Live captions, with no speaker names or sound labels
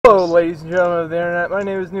Hello, ladies and gentlemen of the internet. My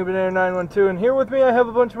name is Noobanator912, and here with me I have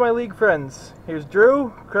a bunch of my league friends. Here's Drew,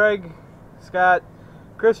 Craig, Scott,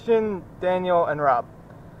 Christian, Daniel, and Rob.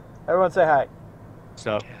 Everyone say hi.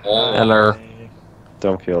 Sup? Hello.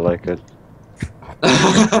 Don't feel like it.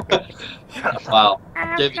 Wow.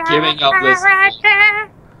 Giving up this.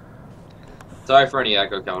 Sorry for any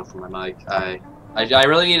echo coming from my mic. I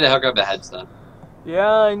really need to hook up a headset.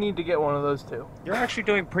 Yeah, I need to get one of those too. You're actually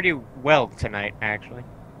doing pretty well tonight, actually.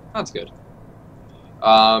 That's good.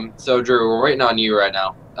 So Drew, we're waiting on you right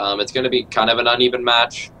now. It's going to be kind of an uneven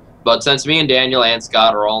match, but since me and Daniel and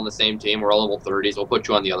Scott are all on the same team, we're all level 30s, we'll put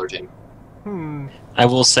you on the other team. I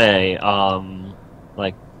will say,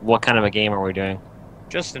 like, what kind of a game are we doing?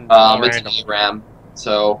 Just an It's random. ARAM,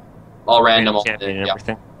 so all random. Champion and Yeah.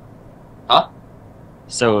 everything. Huh?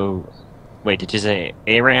 So, wait, did you say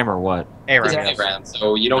ARAM or what? It's ARAM. ARAM,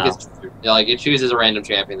 so you don't get to choose. Like, it chooses a random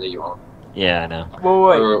champion that you own. Yeah, I know. Well,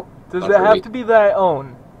 wait. Or- Does on it free have week. to be that I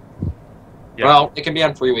own? Yeah. Well, it can be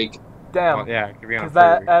on free week. Damn. Oh, yeah, give me on Because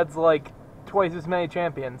that free. adds like twice as many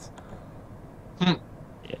champions.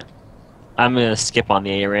 I'm gonna skip on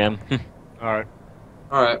the ARAM. Alright.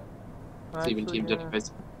 Alright, I'm Steven actually team gonna-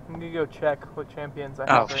 database. I'm gonna go check what champions I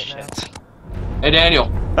Oh have right shit. Hey Daniel.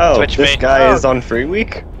 Oh, Switch this me. guy Oh. is on free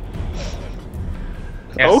week?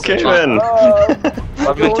 Yes, Okay switch then.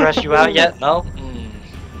 Want me to thresh you out yet? No?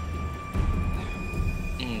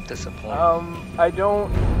 Disappointing. I don't.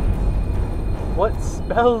 What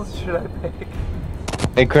spells should I pick?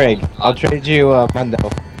 Hey Craig, I'll trade you Mundo.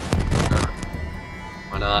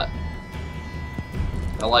 Why not?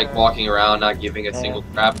 I like walking around, not giving a single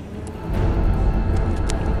crap.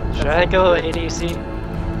 Should I go ADC?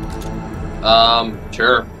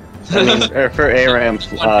 Sure. I mean, for ARAM,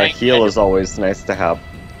 heal is always nice to have.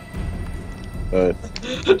 But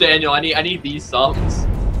Daniel, I need these subs.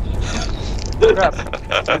 Crap.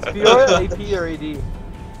 Is Fiora AP or AD?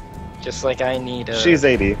 Just like I need she's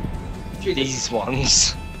 80. these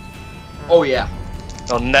ones. Oh yeah.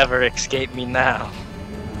 They'll never escape me now.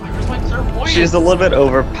 Where's my clairvoyance? She's a little bit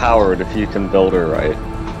overpowered if you can build her right.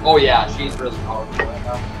 Oh yeah, she's really powerful right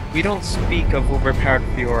now. We don't speak of overpowered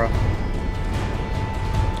Fiora.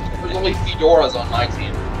 There's only Fedoras on my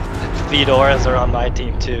team. Fedoras are on my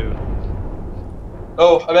team too.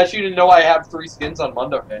 Oh, I bet you didn't know I have 3 skins on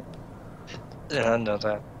Mundo. Yeah, I know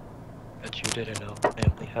that. But you didn't know. I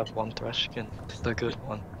only have one thresh skin. The good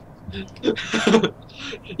one.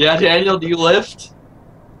 Yeah, Daniel, do you lift?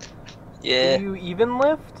 Yeah. Do you even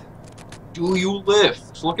lift? Do you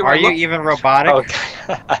lift? Look at Are my you look. even robotic?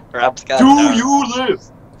 Okay. Rob's got Do Darius. you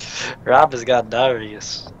lift? Rob has got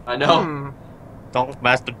Darius. I know. Don't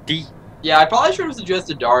Master D. Yeah, I probably should have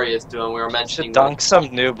suggested Darius to him. We were Should mentioning. dunk some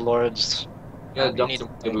noob lords. Yeah, You dunk need some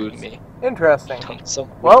to dunk weeboos. me. Interesting. Dunk some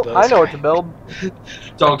Well, weebos. I know what to build.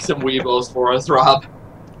 Dunk some weebos for us, Rob.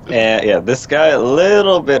 And yeah, this guy a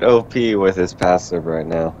little bit OP with his passive right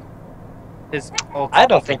now. His ult. I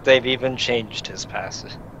don't think they've even changed his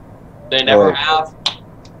passive. They never Well- have.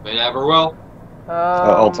 They never will.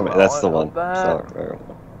 Ultimate, that's the I one. want that. Sorry.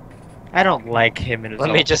 I don't like him in his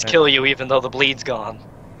Let me just ultimate. kill you even though the bleed's gone.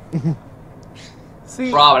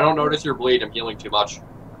 See, Rob, I don't notice your bleed. I'm healing too much.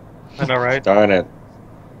 I know, right? Darn it.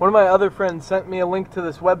 one of my other friends sent me a link to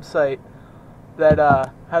this website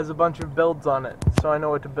that has a bunch of builds on it, so I know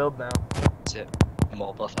what to build now. Is it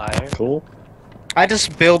mobile fire? Cool. I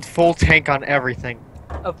just build full tank on everything.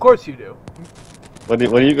 Of course you do. What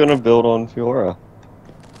are you gonna build on Fiora?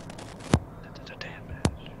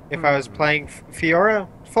 If I was playing Fiora,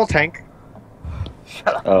 full tank.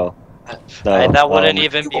 Shut up. Oh. That wouldn't um,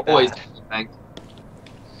 even be You always bad. think.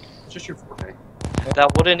 It's just your forte.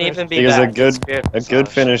 That wouldn't even be Because bad. a good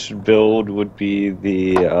finished build would be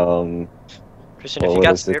the Christian, if what you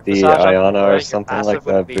got was it, Spirit the Visage on Iona your or something passive like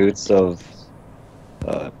would that, be- boots of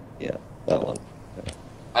yeah, that one.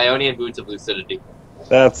 Ionian Boots of Lucidity.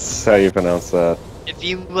 That's how you pronounce that. If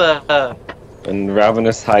you And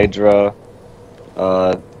Ravenous Hydra,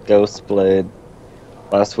 Ghost Blade,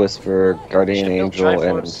 Last Whisper, Guardian Should build Angel,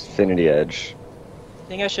 and Triforce. Infinity Edge.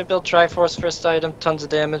 think I should build Triforce first item, tons of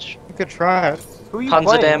damage. You could try it. Who are you Tons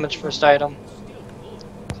playing? of damage first item.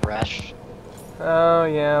 Thresh. Oh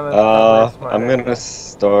yeah, that's probably smart. I'm gonna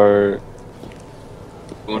start.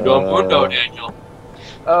 Mundo, Mundo, Uh, Daniel.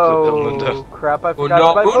 Oh Mundo. crap! I Mundo,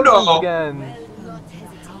 forgot my Mundo. potions again.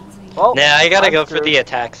 Well, Nah, I gotta I'm go for screwed. the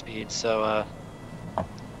attack speed, so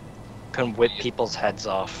can whip people's heads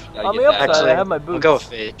off. Gotta On get the that, upside, Actually, I have my We'll boots. go with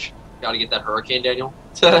Phage. gotta get that Hurricane, Daniel.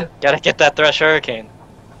 Gotta get that Thresh Hurricane.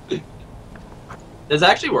 Does it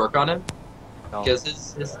actually work on him? No, Because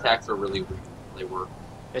his attacks are really weak. They work.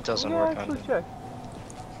 it doesn't Yeah, work on actually him. check.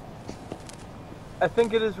 I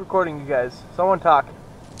think it is recording you guys. Someone talk.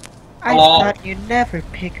 I Oh. thought you'd never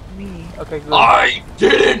pick me. Okay, good. I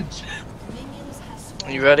didn't!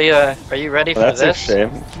 Are you ready? Are you ready for Well, that's a this?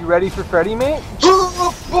 shame. You ready for Freddy, mate?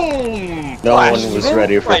 Boom! No Flash one was him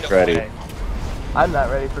ready for right Freddy. away. I'm not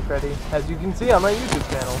ready for Freddy, as you can see on my YouTube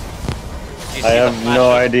channel. You I see the have no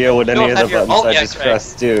flash? idea what You any don't of have the your buttons ult I yet, just Craig.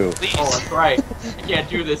 pressed do. Please. Oh, that's right. I can't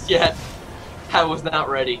do this yet. I was not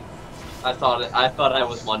ready. I thought I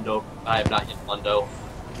was Mundo. I have not yet Mundo.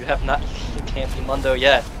 You have not. You can't be Mundo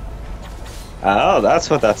yet. Oh, that's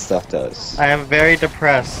what that stuff does. I am very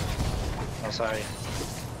depressed. I'm sorry.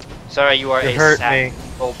 Sorry, you are You a hurt sad me.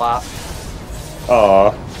 robot.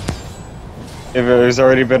 Aw. If there's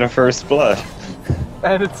already been a first blood.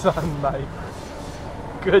 And it's on my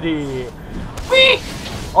goodie. Whee!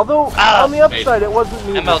 Although, Ah, on the upside, it wasn't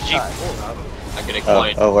me this MLG. time. I can Oh,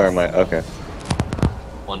 explain. oh, where am I? Okay.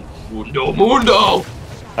 One Mundo!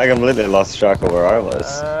 I completely lost track of where I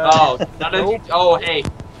was. Oh, none of you. Oh, hey.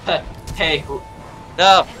 Hey.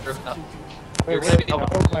 No. You're gonna be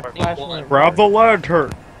Grab the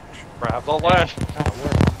lantern. Bravo one.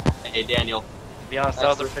 Hey, Daniel. To be honest, that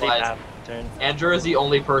was a That's pretty replies. bad turn. Andrew is the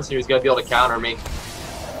only person who's gonna be able to counter me.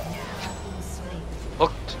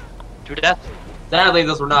 Hooked to death. Sadly,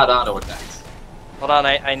 those were not auto attacks. Hold on,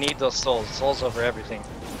 I need those souls. Souls over everything.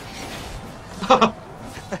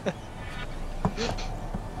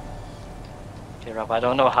 Okay, Rob, I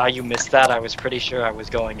don't know how you missed that. I was pretty sure I was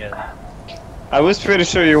going in. I was pretty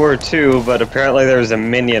sure you were too, but apparently there was a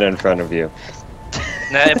minion in front of you.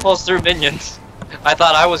 Nah, it pulls through minions. I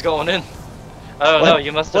thought I was going in. I don't know,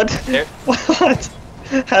 you must have... What? There, What?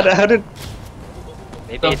 How did...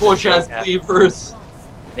 maybe The it's a bush has cho'gath. cleavers.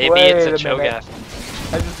 Maybe Wait it's a a minute.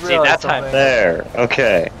 cho'gath. I just See, realized that time- something. There,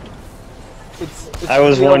 okay. It's I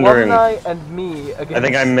was the wondering. alumni and me against I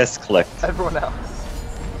think I misclicked. everyone else.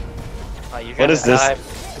 Oh, you What gotta is this? dive.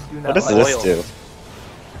 I do not What does like this oil. do?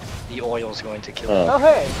 The oil's going to kill Oh. Oh,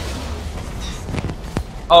 hey.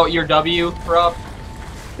 Oh, your W, Rob?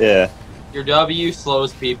 Yeah. Your W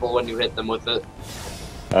slows people when you hit them with it.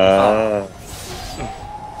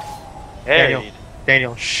 Hey,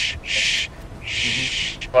 Daniel, shh, shh,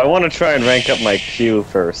 shh. I want to try and rank up my Q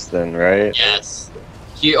first then, right? Yes.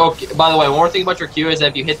 Q. Okay. By the way, one more thing about your Q is that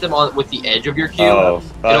if you hit them on with the edge of your Q, Oh,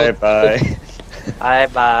 bye it'll- bye.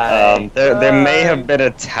 bye-bye. There may have been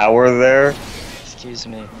a tower there. Excuse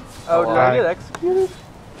me. Oh, did I Bye. get executed?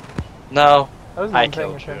 No. I wasn't I even paying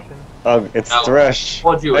killed you. attention. Oh, it's No. Thresh.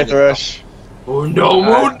 Told you Hi, it is. Thresh. Mundo,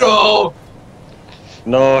 Mundo.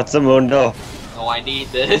 No, it's a Mundo. Oh, I need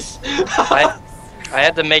this. I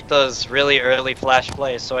had to make those really early flash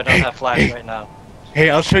plays, so I don't have flash right now. Hey,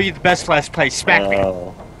 I'll show you the best flash play. Smack me.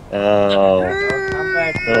 Oh. Oh. I'm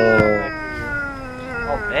back. Oh.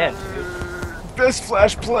 Oh man, dude. Best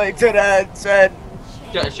flash play to that said.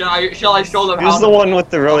 Shall I show them how? Who's the to- one with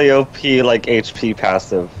the really OP, like, HP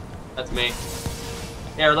passive? That's me.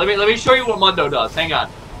 Here, let me show you what Mundo does. Hang on.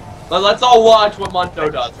 Let's all watch what Mundo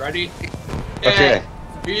does. Ready? Okay.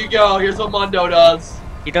 Here you go. Here's what Mundo does.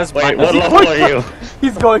 He does. Wait, my- what level are you?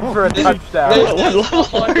 He's going for a touchdown. What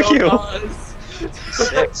level are you? does.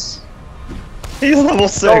 6. He's level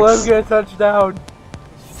 6. Don't let him get a touchdown.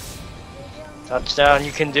 Touchdown,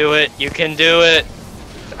 you can do it. You can do it.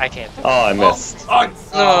 I can't. Do it. Oh, I missed.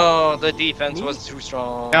 No, the defense was too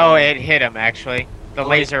strong. No, it hit him actually. The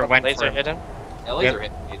laser went Laser for hit him. Yeah, laser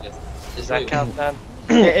hit me. Does that count then?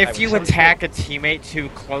 If you I was- attack a teammate too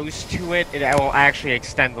close to it, it will actually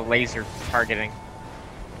extend the laser targeting.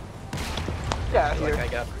 Yeah, I feel like here. I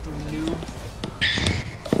got. Noob.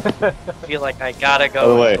 I feel like I gotta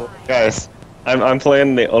go. By the way, guys, I'm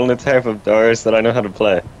playing the only type of Doors that I know how to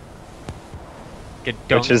play, Good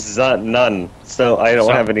which is none. So I don't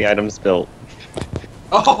So- have any items built.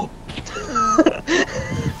 Oh,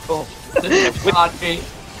 Oh. this is on me.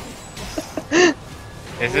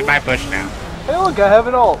 This is my bush now. Hey, look, I have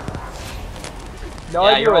an ult. No Yeah,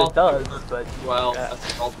 idea you're what all- it does, but Well, Yeah.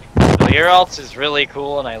 that's all. So your alts is really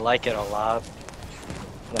cool and I like it a lot.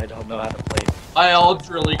 But I don't know how to play. My ult's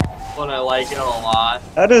really cool and I like it a lot.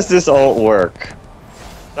 How does this ult work?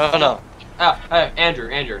 No. Hey, Andrew,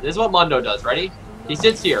 this is what Mundo does. Ready? He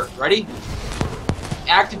sits here. Ready?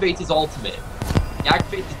 Activates his ultimate. He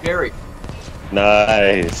activates his berry.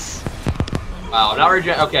 Nice. Wow, I'm not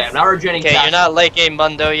Okay, I'm not regenning. Okay, you're not late game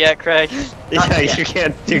Mundo yet, Craig. Not Yeah, yet. you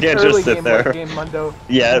can't early just sit game, there. late game Mundo.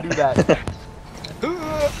 Yeah. You can do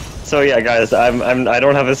that. So yeah, guys, I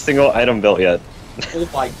don't have a single item built yet. Oh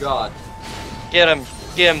my god. Get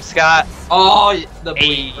him, Scott. Oh, the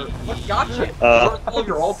Hey. bleeder. What got you? All of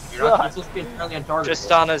your ult. You're not supposed to be entirely on target.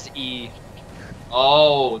 Tristana's E.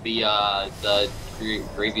 Oh, the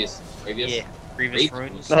previous. Yeah. Grievous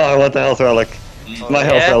runes. Oh, what the health relic? My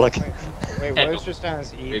health relic. Wait, what does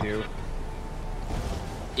Tristan's E do?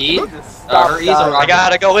 E? Stop Her E's dying. are I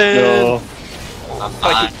gotta go in. No. I'm Oh,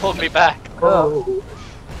 fine. he pulled me back. Oh.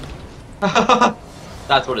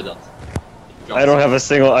 That's what it does. I don't have a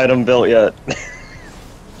single item built yet.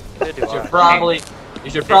 Neither do You should I. probably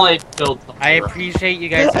build something. I appreciate you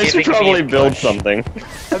guys I giving should probably me a build push. something.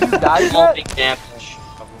 Have you died Don't yet? make damage.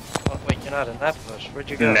 Oh, wait, you're not in that bush. Where'd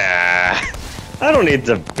you go? Nah. I don't need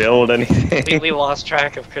to build anything. Completely lost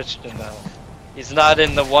track of Christian now. He's not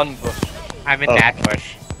in the one bush. I'm in Oh. that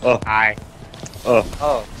bush. Oh. Hi.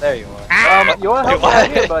 Oh, there you are. Ah! You want to help me What?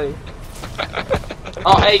 out here, buddy?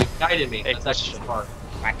 Oh, hey, you guided me. Hey, That's actually question.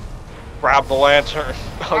 smart. Grab the lantern.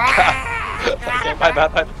 Oh god. Okay, my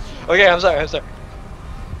bad. Okay, I'm sorry.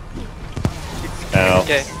 Ow.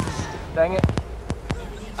 Okay, Dang it.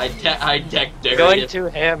 I deck dare going you. to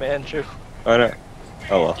ham, Andrew. Oh no.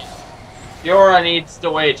 Oh well. Fiora needs to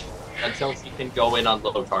wait until he can go in on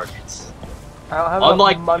low targets. I don't have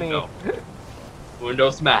Unlike enough money. Mundo.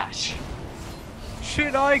 Mundo Smash.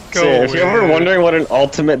 Should I So, if you're ever wondering what an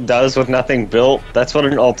ultimate does with nothing built, that's what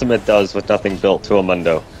an ultimate does with nothing built to a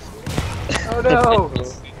Mundo. Oh no.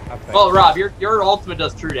 Well, Rob, your ultimate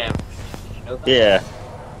does true damage. Did you know that? Yeah.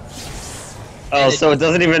 Oh, so it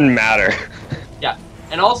doesn't even matter. Yeah.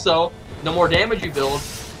 And also, the more damage you build,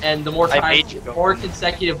 and the more I time, hate you. the more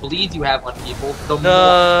consecutive bleeds you have on people, the more.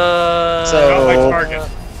 No. So-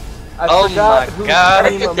 I Oh forgot my who God.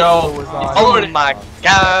 team Go. Amundo was on. Oh my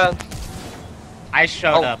god. I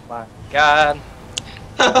showed Oh up. my god.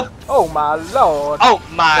 Oh my lord. Oh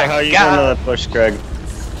So my how you doing on god. that push, Greg?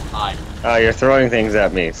 Hi. Oh, you're throwing things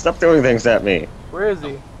at me. Stop throwing things at me. Where is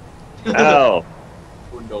he? Ow.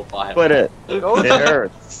 Mundo file. Quit it. Go It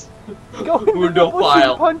hurts. Go into the Mundo bush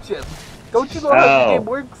file. and punch him. Don't you know how Ow. the game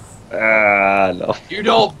works? No. You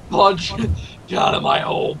don't punch. Get out of my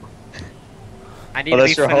home. I need Oh, to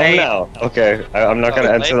that's be your home filleted. now. Okay, I'm not gonna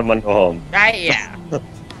Oh, enter the Mundo home. Yeah.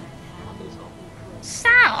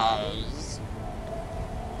 Souls.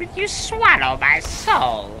 Would you swallow my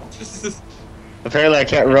soul? Apparently, I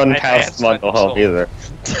can't run I past danced on Mundo your home soul. either.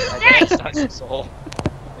 That's not your soul.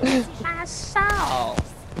 My soul.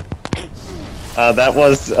 That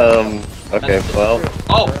was Okay, well.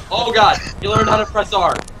 Oh god! You learned how to press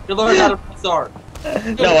R. You learned how to press R.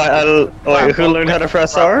 No, wait, who learned how to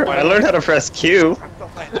press R? I learned how to press Q.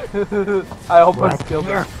 I almost killed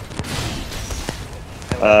him.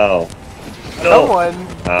 Oh. No. Someone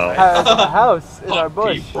Oh. has a house in our Fuck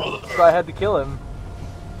bush, me, brother. so I had to kill him.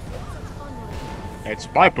 It's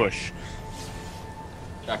my bush.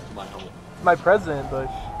 Back to my home. My president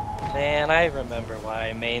bush. Man, I remember why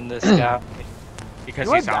I mained this guy. Because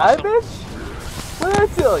You wanna he's die, awesome. bitch? What did I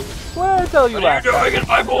tell you? What did I tell you What are last you time? doing in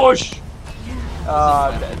my bush?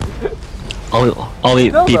 I'm dead. I'll be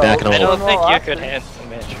No, back in no. a I little. don't think well, you could handle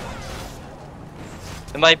him, Andrew.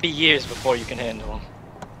 It might be years before you can handle him.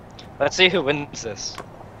 Let's see who wins this.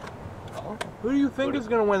 Who do you think is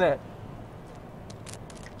gonna win it?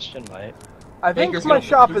 Christian might. I think Baker's my gonna-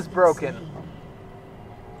 shop is broken.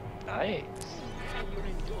 Nice.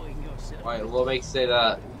 Alright, what makes you say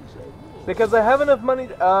that? Because I have enough money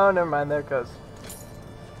to, oh, never mind, there it goes.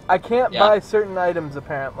 I can't Yeah. buy certain items,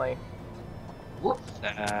 apparently.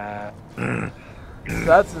 Nah. So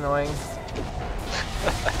that's annoying.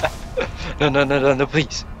 No,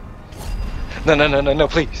 please. No,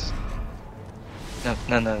 please.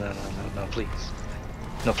 No, please.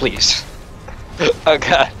 No, please. Oh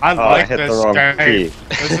god. I Oh, I like hit the this wrong game. key.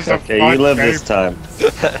 This is a Okay, fun you live game. this time.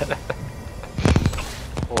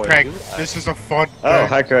 Boy, Craig, you- this is a fun Oh, game.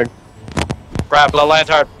 hi, Craig. Grab the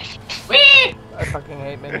lantern. Whee! I fucking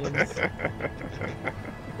hate minions.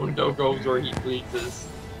 Mundo goes where he pleases.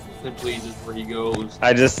 And pleases where he goes.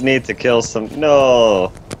 I just need to kill some.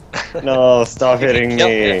 No. No, stop hitting Kill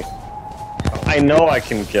me. him. I know I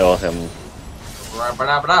can kill him,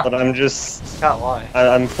 Ba-da-ba-da. but I'm just. Can't lie.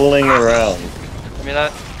 I'm fooling around. I mean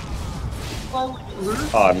that. Oh,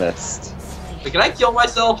 I missed. Wait, can I kill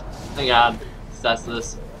myself? Hang on. Assess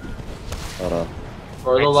this. Hold on.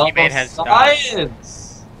 For the My love teammate of has died.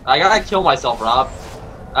 science! I gotta kill myself, Rob.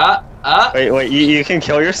 Wait, you can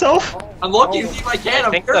kill yourself? I'm looking to see if I can. I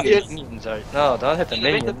I'm think the curious. minions are. No, don't hit the The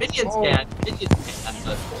minions. minions can. Minions can.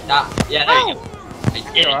 Yeah, there you go.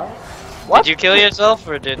 I did it. What? Did you kill yourself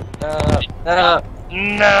or did? No.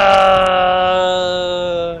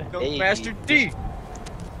 Go Hey. Master D.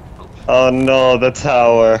 Oh no, the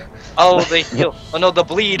tower. Oh, the heal. Oh no, the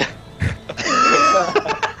bleed.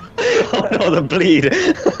 Oh no, the bleed.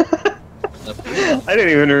 I didn't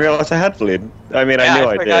even realize I had bleed. I mean, I knew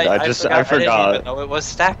I did. I didn't forgot. even know it was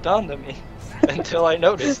stacked onto me. until I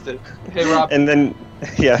noticed it. Hey Rob, And then,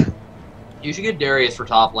 yeah. you should get Darius for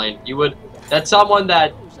top lane. You would. That's someone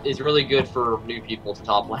that is really good for new people to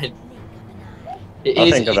top lane.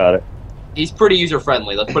 I'll think about it. He's pretty user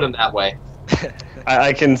friendly. Let's put him that way.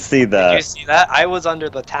 I can see Did you that. see that? I was under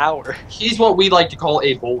the tower. He's what we like to call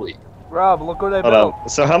a bully. Rob, look what I Hold built. on.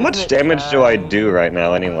 So how much damage do I do right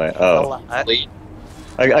now anyway? A Oh, lot.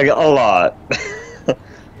 I got a lot.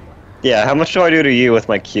 Yeah, how much do I do to you with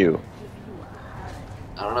my Q?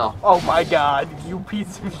 I don't know. Oh my god, you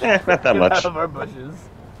piece of shit. Not that Get much. out of our bushes.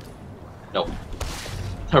 Nope.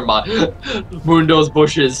 Never mind. Mundo's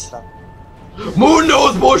bushes.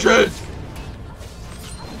 Mundo's bushes.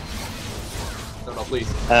 No,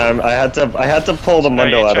 please. I had to pull the Are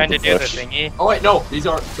Mundo you out trying of to the do the bush. thingy? Oh wait, no. These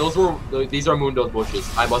are Mundo's bushes.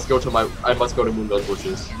 I must go to Mundo's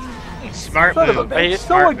bushes. Smart Son of a move. Are you- bitch,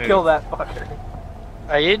 someone move. kill that fucker.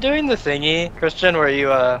 Are you doing the thingy, Christian, where you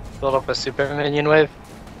build up a super minion wave?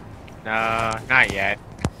 No, not yet.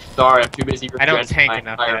 Sorry, I'm too busy I don't regenerating tank my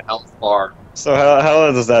enough entire yet. health bar. So how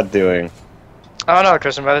is that doing? I don't know,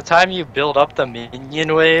 Christian. By the time you build up the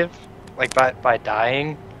minion wave, like by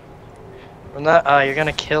dying, from that, you're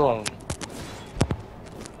gonna kill him.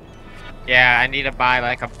 Yeah, I need to buy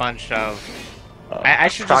like a bunch of. I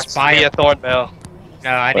should just buy Proximity a. of Thornmail. No,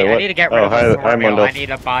 I Wait, need, I what? need to get rid Oh, of hi- the hi, Thornmail. Mundo. I need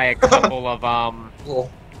to buy a couple of Oh,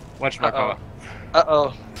 whatchamacallit?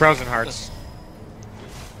 Uh-oh. Frozen hearts.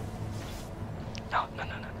 No.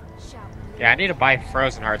 Yeah, I need to buy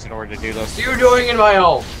frozen hearts in order to do those. what are you doing in my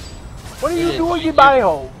home? What are you Yeah, doing you- in my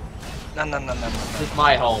home? No. This is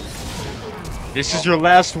my home. This is your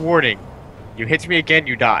last warning. You hit me again,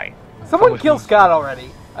 you die. Someone kill Scott already.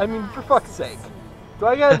 I mean, for fuck's sake. Do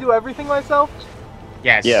I gotta do everything myself?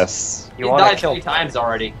 Yes. Yes. You He's want to died kill 3 times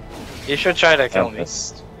already. You should try to kill me.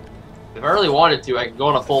 Tempest. If I really wanted to, I could go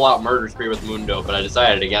on a full-out murder spree with Mundo, but I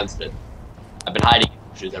decided against it. I've been hiding in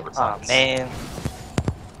bushes ever Aw, since. man.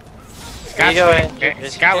 Scott's You go doing- in.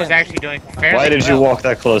 Scott was actually doing fairly Why did you well. walk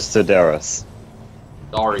that close to Darius?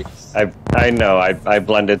 Sorry. I know. I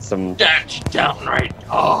blended some That's downright.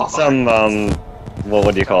 Oh.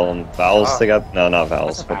 what do you call them? Vowels Ah. together? No, not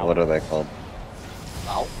vowels. What's a vowel? What are they called?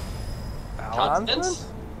 Wow. Consonants?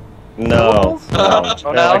 No. Syllables? No. They're like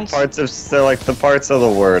Pronouns? parts of. They're like the parts of the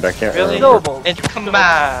word. I can't Really? remember. Syllables. And come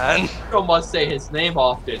on. Mundo must say his name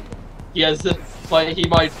often.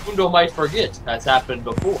 Mundo might forget. That's happened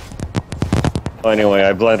before. Well, anyway,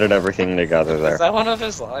 I blended everything together Is there. that one of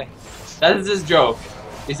his lines? That is his joke.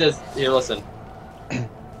 He says, "Here, listen."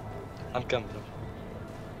 I'm coming.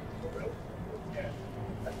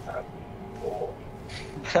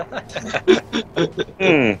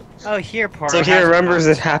 Hmm. Oh, here, part. So he remembers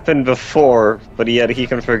it happened before, but yet he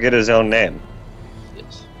can forget his own name.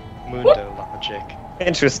 Yes. Mundo logic.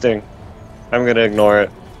 Interesting. I'm gonna ignore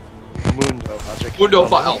it. Mundo logic. Mundo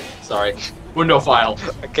file. Sorry. Mundo file.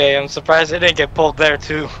 Okay, I'm surprised it didn't get pulled there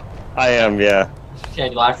too. I am, yeah.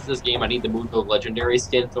 Daniel, after this game, I need the Mundo legendary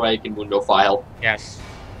skin so I can Mundo file. Yes.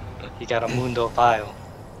 He got a Mundo file.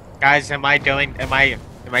 Guys, am I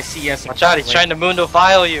CS? Watch out, he's trying to Mundo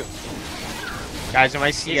file you. Guys, am I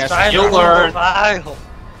He's CS? trying You'll to learn. Mundo file.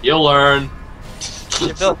 You'll learn.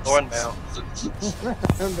 You built Thornmail.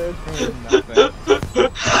 There's nothing.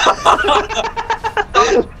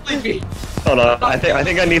 Hold on. I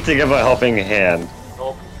think I need to give a helping hand.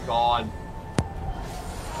 Oh, gone.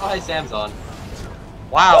 Oh, hey, Sam's on.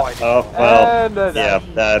 Wow, I Oh well. And, Yeah,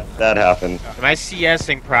 that happened. Am I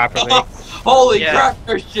CSing properly? Holy Yeah. crap,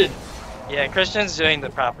 Christian! Yeah, Christian's doing the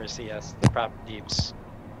proper CS, the proper deeps.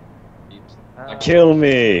 Kill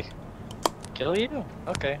me. Kill you?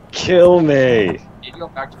 Okay. Kill me. Need to go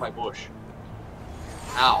back to my bush.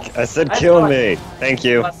 Ow. I said That's kill fine. me. Thank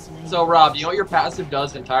you. So, Rob, you know what your passive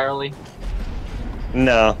does entirely?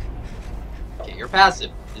 No. Okay, your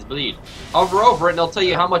passive is bleed. Hover over it, and it'll tell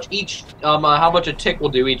you how much how much a tick will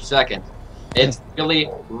do each second. It's really,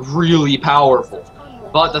 really powerful.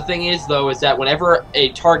 But the thing is, though, is that whenever a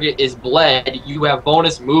target is bled, you have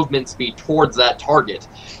bonus movement speed towards that target.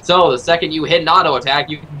 So the second you hit an auto attack,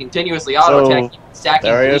 you can continuously auto attack, stacking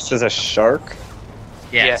Darius bleed. is a shark.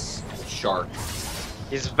 Yes. Shark.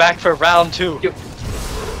 He's back for round 2. Okay.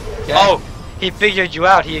 Oh, he figured you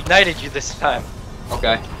out. He ignited you this time.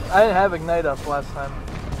 Okay. I didn't have Ignite up last time.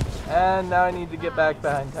 And now I need to get back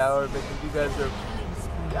behind tower because you guys are...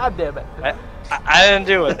 God damn it. I didn't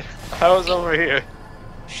do it. I was over here.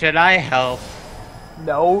 Should I help?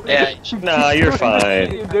 No. Yeah. Nah, you're What are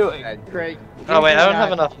fine. you doing? Craig. Oh wait, I don't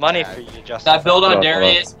have enough money for you, Justin. That build on Well,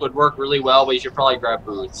 Darius would work really well, but you should probably grab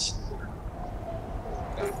boots.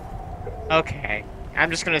 Okay. I'm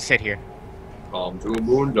just gonna sit here. Come to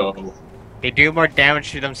Mundo. They do more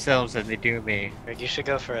damage to themselves than they do me. Greg, you should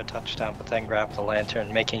go for a touchdown, but then grab the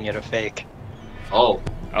lantern, making it a fake. Oh.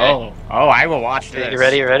 Oh, I will watch this. You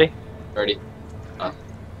ready? You ready? Ready.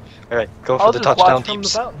 Alright, go for I'll the just touchdown watch from the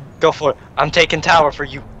deeps. fountain. Go for it. I'm taking tower for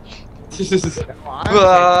you.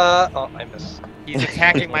 Oh, I missed. He's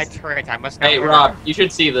attacking my turret. I must not. Hey, Rob, you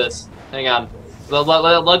should see this. Hang on.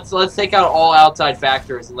 Let's take out all outside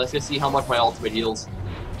factors and let's just see how much my ultimate heals.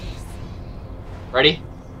 Ready?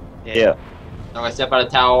 Yeah. I'm gonna step out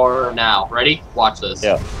of tower now. Ready? Watch this.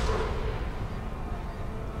 Yeah.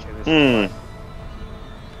 Hmm.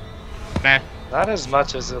 Meh. Not as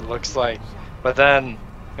much as it looks like, but then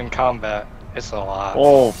in combat, it's a lot.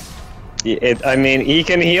 Well, I mean, he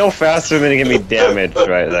can heal faster than he can be damaged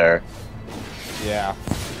right there. Yeah.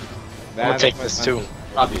 We'll take was this too. meant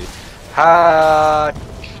Robbie. Ha!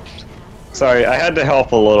 Sorry, I had to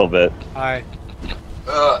help a little bit. Hi.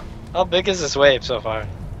 How big is this wave so far?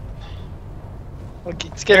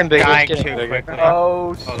 It's getting bigger. Dying It's getting too bigger. quickly.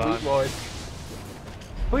 Oh, Hold on. sweet lord.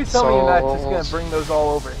 Please tell me you're not just gonna So- bring those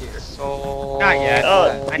all over here. So Not yet.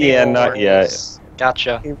 Oh, I need yeah, more. not yet.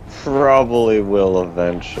 Gotcha. He probably will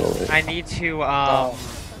eventually. I need to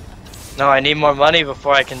No, I need more money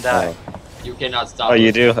before I can die. You cannot stop. Oh, you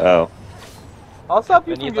us. do? Oh. I'll stop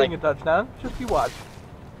you I from need, getting like- a touchdown. Just you watch.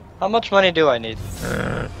 How much money do I need?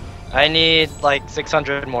 I need like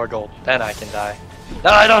 600 more gold. Then I can die.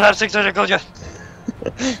 No, I don't have 600 gold yet.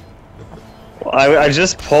 Well, I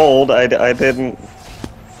just pulled. I didn't.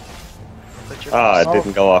 Put your Ah, it oh.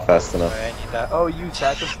 didn't go off fast enough. Alright, I need that. Oh, you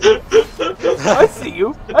sacrifice. I see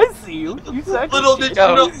you. I see you. You sacrifice. Little did you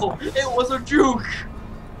Go. know, it was a juke.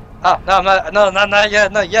 Oh, no, I'm not. No, not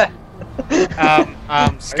yet. Not yet.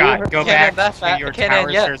 Scott, go Can't back end that to fast. your I can't end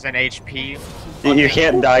towers. yet. There's an HP. You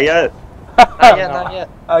can't die yet? Not yet. Not yet.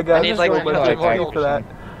 I got I need, like, 100 more gold for that.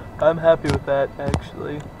 I'm happy with that,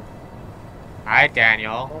 actually. Hi,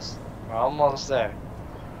 Daniel. We're almost there.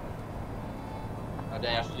 Oh,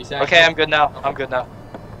 damn, you Okay, I'm good now. I'm good now.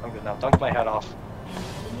 Dunk my head off.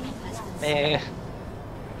 Eh,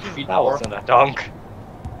 that wasn't a dunk.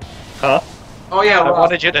 Huh? Oh yeah, I Rob.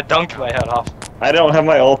 wanted you to dunk my head off. I don't have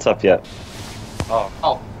my ult up yet.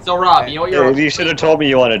 Oh, so Rob, you know what you're. You should have told me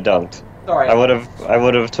you wanted dunked. Sorry, I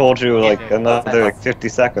would have told you like Yeah. another like 50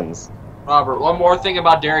 seconds. Robert. One more thing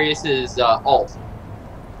about Darius's ult.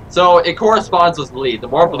 So it corresponds with bleed. The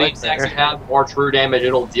more Oh, bleed Lightbringer. stacks you have, the more true damage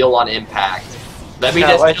it'll deal on impact. Let me Yeah,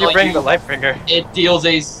 just why'd tell you bring you, the Lightbringer? it deals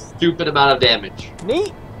a stupid amount of damage.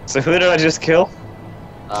 Neat. So who did I just kill?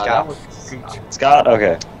 Scott. That was... Scott?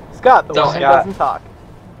 Okay. Scott, the So, one who Scott. doesn't talk.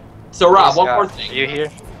 So Rob, Hey, one Scott, more Are thing. you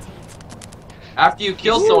here? After you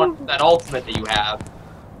kill someone with that ultimate that you have,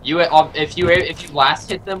 if you last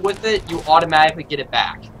hit them with it, you automatically get it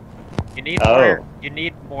back. You need Oh. more. You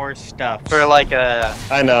need more stuff. For like a,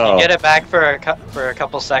 I know. you get it back for a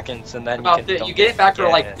couple seconds, and then you can. You get it back for Yeah,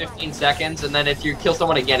 like yeah. 15 seconds, and then if you kill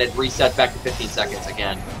someone again, it resets back to 15 seconds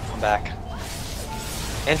again. Come back.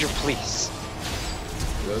 Andrew, please.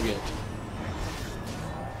 Go get it.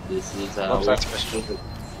 This is Oops, that's Christian.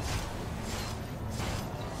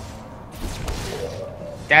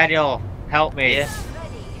 Daniel, help me. Yeah.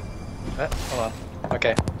 Hold on.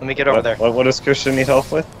 Okay, let me get over there. What does Christian need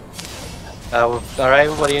help with? All right.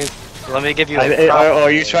 What do you? Let me give you.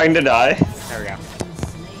 Are you trying to die? There we go.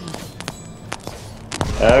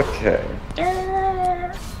 Okay.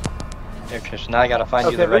 Here, Christian. Now I gotta find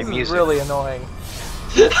Okay, you the right this is music. really annoying.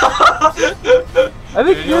 I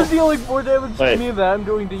think you're dealing more damage Wait. to me than I'm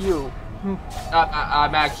doing to you.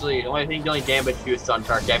 I'm actually the only thing dealing damage to is Sun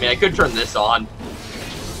Shark. I mean, I could turn this on.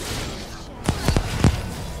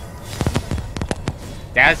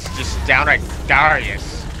 That's just downright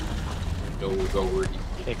Darius. Go Rudy.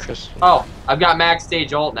 Hey, Christian. Oh, I've got max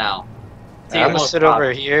stage ult now. I'm gonna sit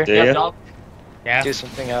over here. Do Yeah, you? jump. Yeah. Do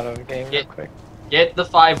something out of the game real quick. Get the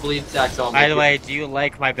 5 bleed stacks on. By the way, do you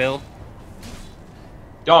like my build?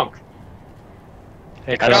 dunk.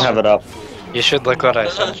 Hey, I don't Christian. have it up. You should look what I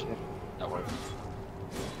sent you. That works.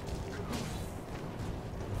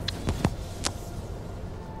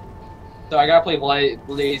 So I gotta play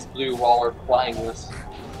Blaze Blue while we're playing this.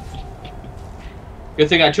 Good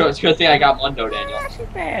thing I chose. Good thing I got Mundo, Daniel.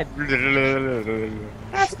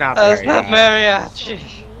 That's not That's very not bad. mariachi.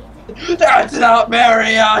 That's not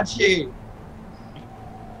mariachi.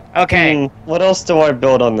 Okay, What else do I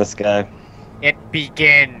build on this guy? it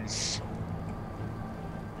begins.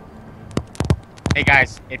 Hey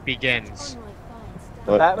guys, it begins.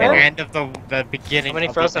 What? The Batman? end of the beginning How many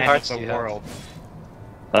of frozen the hearts end do of you the have? world.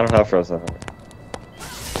 I don't have frozen heart.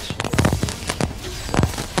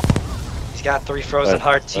 He's got 3 frozen What?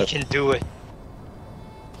 hearts. He What? can do it.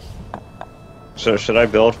 Should I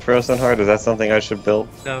build Frozen Heart? Is that something I should build?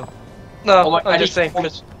 No, Oh my- I'm I just need-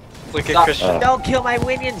 saying. Look at Stop. Christian. Don't kill my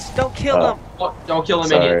minions! Don't kill Oh. them! Don't kill the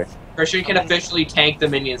Sorry. minions. Christian can officially tank the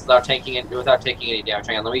minions without taking any damage.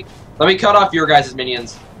 Hang on, let me cut off your guys'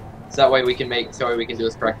 minions, so that way we can do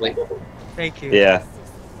this correctly. Thank you. Yeah.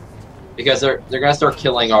 Because they're gonna start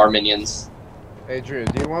killing our minions. Hey Drew,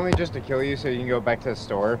 do you want me just to kill you so you can go back to the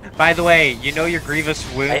store? By the way, you know your Grievous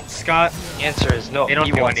wound, Scott? The answer is no. They don't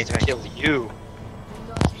he do wants anything. to kill you.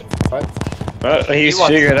 Well, he's He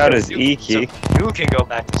wants figured to out kill his you, E key. So you can go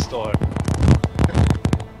back to the store.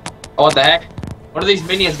 Oh, what the heck? One of these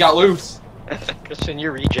minions got loose. Christian,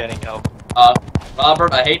 you're regenning help.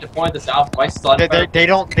 Robert, I hate to point this out, but my son.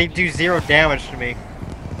 They do 0 damage to me.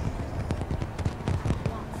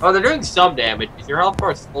 Oh, they're doing some damage. Your health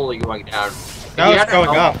bar is slowly going down. No, You it's gotta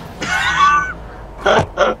going help.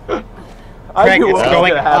 up. I Craig, knew it's what was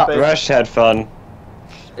going gonna up. happen. Rush had fun.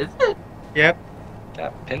 Is it? Yep.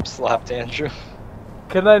 Got pimp slapped, Andrew.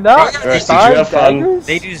 Can I not Rush, did you find have fun? daggers?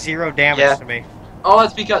 They do 0 damage Yeah. to me. Oh,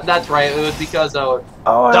 that's because that's right. It was because Oh,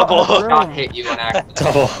 I don't Double have hook. Scott room. hit you on accident.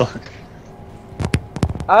 Double hook.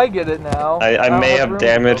 I get it now. I don't may have room to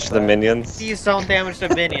damaged go the back. minions. Please don't damage the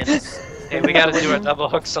minions. Hey, we gotta do a double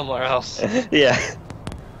hook somewhere else. Yeah.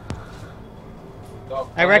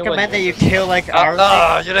 I recommend that you kill like our.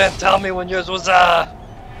 No, you didn't tell me when yours was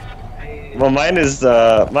Well, mine is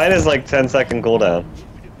like 10-second cooldown.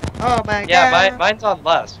 Oh my Yeah, god. mine's on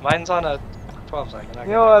less. Mine's on a 12-second.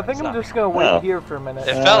 You know, I think I'm just gonna wait Oh. here for a minute.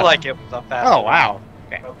 It felt like it was a fast. Oh wow.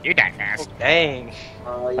 Okay, you died fast. Dang.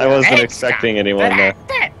 I wasn't Thanks, expecting anyone there.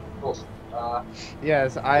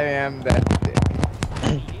 Yes, I am that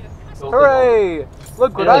dick. Hooray!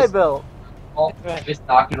 Look what I built. Oh, just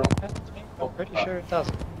knocking over. I'm pretty sure it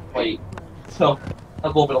doesn't. Wait. So, a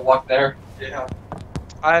little bit of luck there. Yeah.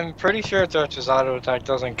 I'm pretty sure Torch's auto attack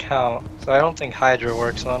doesn't count, so I don't think Hydra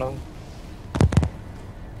works on him.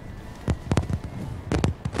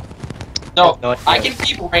 No, No I idea. can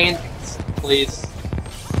keep range, please.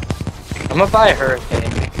 I'm gonna buy a Hurricane.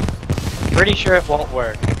 Pretty sure it won't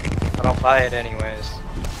work, but I'll buy it anyways.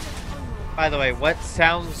 By the way, what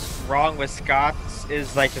sounds wrong with Scott's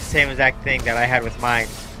is like the same exact thing that I had with mine.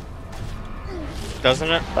 Doesn't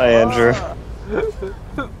it? Hi, Andrew.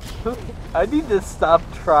 I need to stop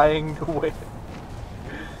trying to win.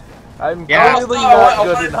 I'm Yeah. clearly I not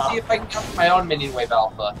wanted good to enough. see if I can get my own minion wave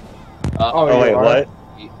alpha. Oh, Oh you wait, are? what?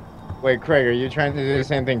 Wait, Craig, are you trying to do the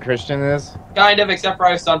same thing Christian is? Kind of, except for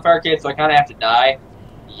I have Sunfire Kid, so I kind of have to die.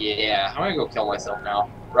 Yeah, I'm gonna go kill myself now.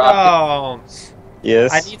 Rob, Oh,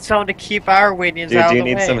 Yes. I need someone to keep our minions Do out you of the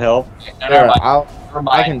need way. some help? no, Sure, never mind. I Never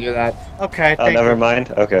mind. can do that. Okay, Oh, thank never you.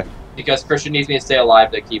 mind. Okay. Because Christian needs me to stay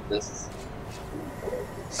alive to keep this.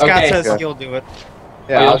 Scott Okay. says Okay. you'll do it.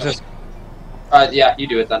 Yeah, Oh, I'll yeah. just. Yeah, you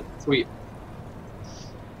do it then. Sweet.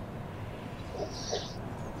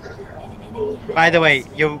 By the way,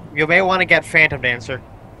 you may want to get Phantom Dancer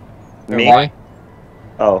Me? Why?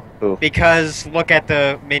 Oh, who? because look at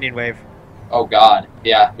the minion wave. Oh god.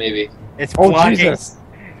 Yeah, maybe. It's Oh, blocking. Jesus!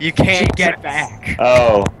 You can't get Jesus. back.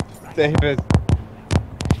 Oh. David.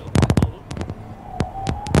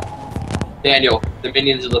 Daniel, the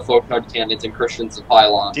minions of the folk cannons and Christian's the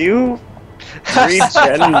pylon. Do you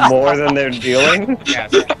regen more than they're dealing?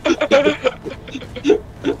 Yes.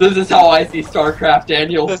 This is how I see StarCraft,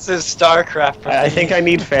 Daniel. This is StarCraft. I think I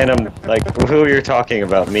need Phantom. Like, who you're talking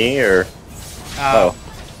about? Me or? Oh.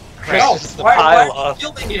 No, This is the why are pylon.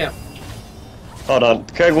 you killing him? Hold on,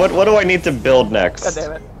 Craig. What do I need to build next? God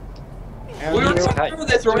damn it. We don't Andrew, talk through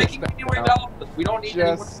this. We're making minion wave alphas. We don't need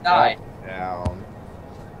anyone just to die. down.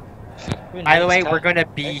 By the way, we're gonna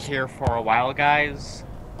be here for a while, guys.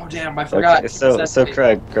 Oh damn, I forgot. Okay, so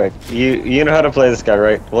Craig, you know how to play this guy,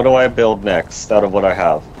 right? What do I build next out of what I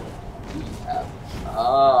have?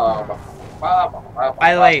 Oh.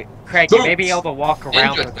 By the way, Craig, you may be able to walk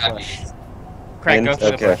around the Interesting. bush. Craig, go Int- through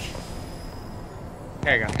the okay. bush.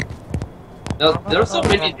 There you go. There's some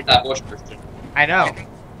minions in that bush, Christian. I know.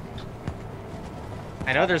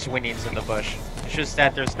 I know there's minions in the bush. It's just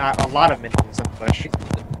that there's not a lot of minions in the bush.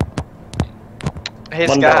 Hey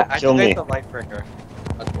Mundo, Scott, kill me. activate the Lightbringer.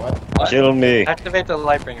 What? Kill me. Activate the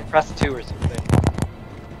Lightbringer. Press 2 or something.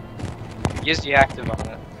 Use the active on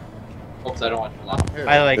it. Oops, I don't want to laugh.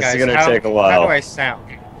 By the way, This guys, is gonna how, take a how while. do I sound?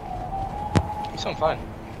 You sound fine.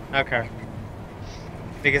 Okay.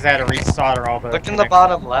 Because I had to resolder all the. Look in the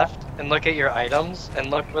bottom left and look at your items and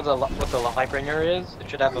look where what the Lightbringer is. It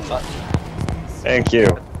should have a button. Thank you.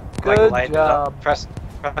 Good light it job. up. Press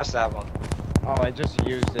that one. Oh, I just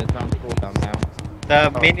used it. I'm cooldown now.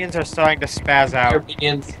 The minions are starting to spaz Your out.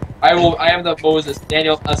 minions. I am the Moses.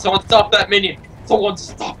 Daniel, someone stop that minion. Someone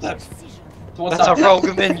stop them. What's That's up? a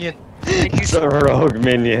rogue minion. It's a rogue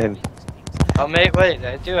minion. Oh, mate, wait,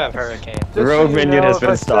 I do have Hurricane. Just The rogue so you minion know, has if been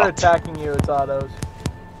I start stopped. attacking you, it's autos.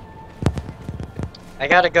 I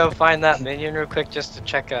gotta go find that minion real quick just to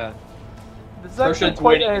check This is actually Christian's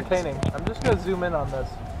quite waiting. entertaining. I'm just gonna zoom in on this.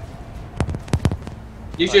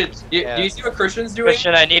 You should. Yeah. Do you see what Christian's doing?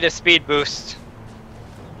 Christian, I need a speed boost.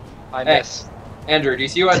 I Hey. miss. Andrew, do you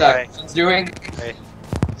see what Sorry. Christian's doing?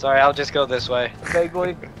 Sorry, I'll just go this way.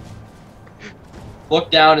 Vaguely. Look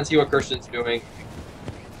down and see what Christian's doing.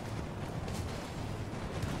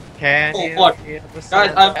 Can Oh, you look. feel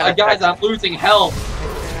the Guys, I'm losing health.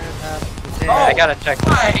 Oh, I gotta check.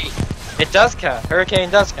 Why? It does count. Hurricane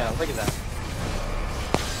does count. Look at that.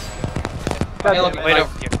 God Hey, look, damn Wait it.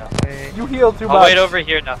 over here now. You heal too I'll much. wait over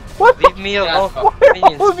here now. What? Leave me alone. Yeah,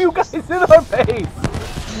 Why are all of you guys in our base?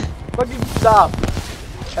 Fucking stop.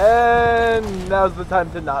 And now's the time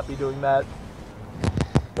to not be doing that.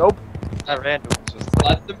 Nope. That random was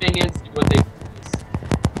Let the minions do what they please.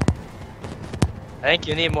 I think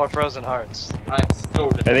you need more frozen hearts. I'm so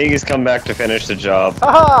I think he's come back to finish the job.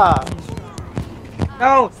 Haha!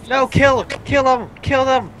 No, no, kill them, kill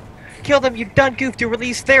them, you done goofed to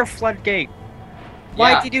release their floodgate.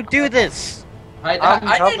 Why Yeah. did you do this? I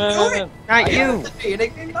didn't do it. Not you. It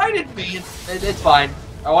ignited me. It's fine.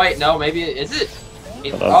 Oh wait, no, maybe is it?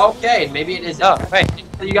 Hello? Okay, maybe it isn't. Oh, wait.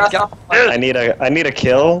 You got something. I need a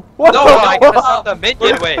kill. What No, the Oh, I fuck? gotta stop the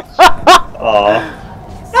minion wave. Aw.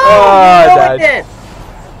 Oh, you died. ruined it.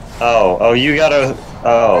 Oh, you gotta.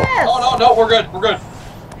 Oh. Yes. Oh no, we're good. We're good.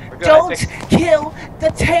 We're good, I Don't fixed- kill the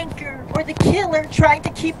tanker or the killer trying to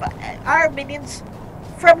keep our minions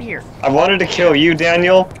from here. I wanted to kill you,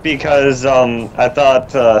 Daniel, because I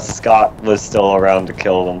thought Scott was still around to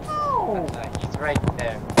kill them. Oh. He's right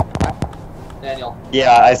there. Daniel.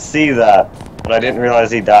 Yeah, I see that, but I didn't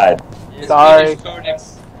realize he died. His Sorry. Finnish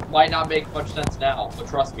codex might not make much sense now, but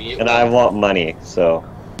trust me, it And will. I want money, so.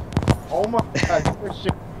 Oh my god,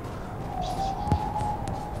 Christian.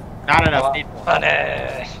 Not enough people. Money.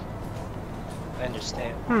 I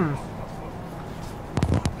understand.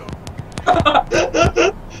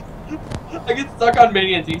 I get stuck on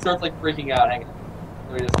minions. He starts like freaking out. Hang on.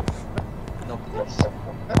 Let me just. No, please.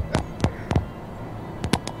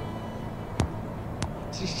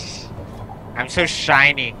 I'm so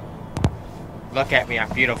shiny. Look at me, I'm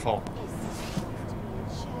beautiful.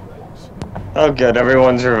 Oh, good,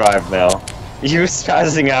 everyone's revived now. You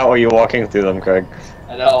spazzing out while you're walking through them, Craig.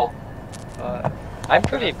 I know. I'm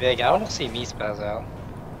pretty big. I want to see me spaz out.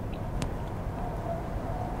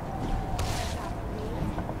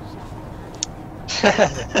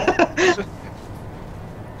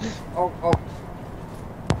 Oh.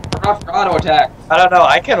 Rough auto attack. I don't know.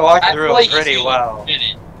 I can walk That's through really them pretty easy. well. Did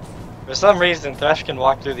it. For some reason, Thresh can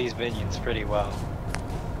walk through these minions pretty well.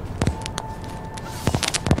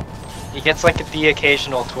 He gets like the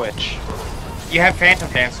occasional twitch. You have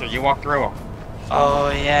Phantom Dancer, you walk through them.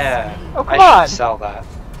 Oh yeah. Oh, I come on. should sell that.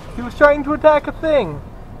 He was trying to attack a thing.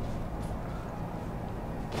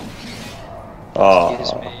 Oh,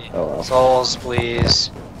 Excuse me. oh well. Souls,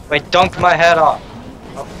 please. Wait, dunk my head off.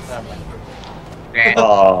 Oh, never mind.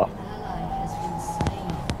 Oh,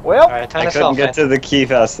 Well, Alright, time I to couldn't sell get to the key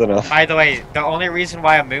fast enough. By the way, the only reason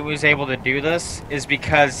why Amu was able to do this is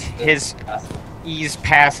because his ease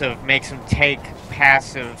passive makes him take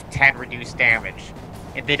passive 10 reduced damage.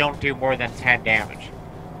 And they don't do more than 10 damage.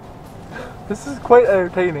 this is quite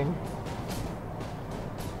entertaining.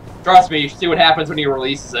 Trust me, you should see what happens when he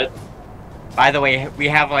releases it. By the way, we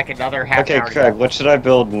have like another half Okay, hour to Craig, go. what should I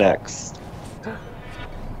build next?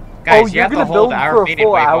 Guys, Oh, you you're have to gonna hold build our for a meeting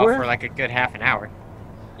full wave up hour? for like a good half an hour.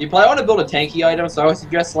 You probably want to build a tanky item, so I would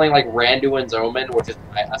suggest something like Randuin's Omen, which is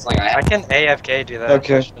something I I have. can AFK do that. Okay.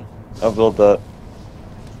 Christian. I'll build that.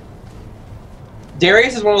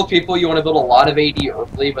 Darius is one of those people you want to build a lot of AD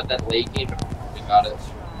early, but then late game, you got it.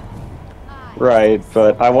 Right,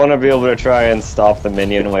 but I want to be able to try and stop the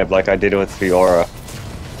minion wave like I did with Fiora.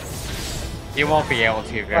 You won't be able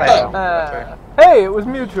to, Right. guys. Hey, it was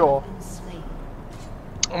mutual.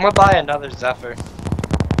 I'm gonna buy another Zephyr.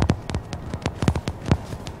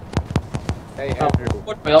 Hey, Andrew.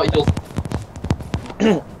 What belt heals?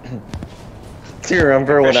 Do you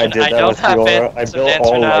remember when I Christian, did I that don't with have Fiora? I Phantom built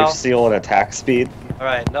Dancer all now. lifesteal and attack speed,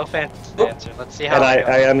 Alright, no Phantom Dancer. Let's see how and it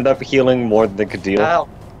goes. I ended up healing more than it could deal. Ow,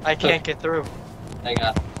 I can't get through. Hang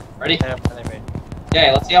on. Ready? Damn, anyway.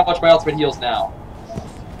 Okay, let's see how much my ultimate heals now.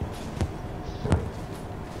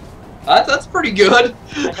 That's pretty good.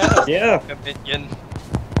 I got Yeah. a minion.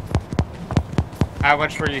 How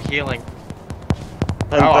much were you healing?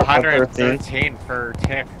 I'm Oh, up to 13. 113 per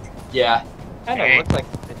tick. Yeah. Kinda Okay. looked like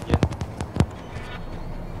a minion.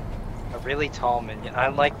 really tall minion. I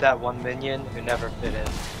like that one minion who never fit in.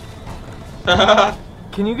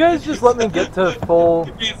 Can you guys just let me get to full?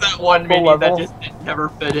 He's that one full minion that level? just never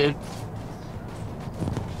fit in.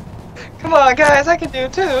 Come on, guys, I can do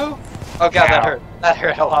it too. Oh god, that Ow. hurt. That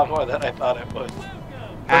hurt a lot more than I thought it would.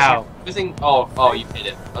 Ow. Losing. Oh, you hit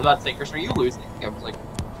it. I was about to say, Christian, are you losing? I was like,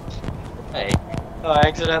 hey. Oh, I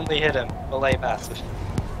accidentally hit him. Belay passive.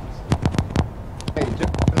 Hey,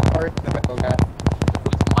 just part the metal guy.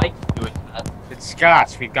 Who's Mike doing that? It's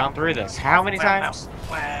Scotch. We've gone through this. How many times?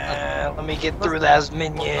 Well, let me get through those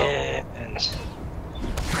minions.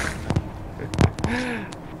 I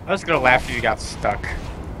was gonna laugh if you got stuck.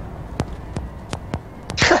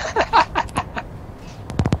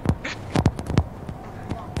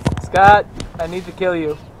 Scott, I need to kill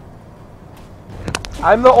you.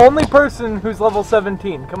 I'm the only person who's level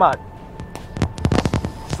 17. Come on.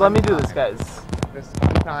 Just let me do this, guys. This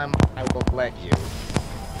one time, I will let you.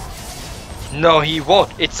 No, he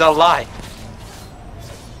won't. It's a lie.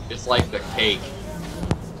 Just like the cake.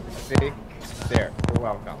 See? There. You're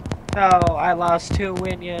welcome. No, I lost 2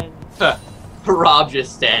 minions. Rob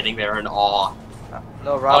just standing there in awe.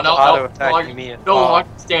 No, Rob's no, auto no, attacking me. No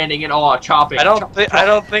one standing in awe, chopping. I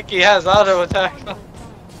don't think he has auto attack.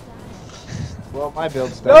 Well, my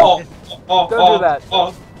build's No! Oh, Don't do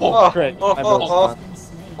that. Great. My build's done.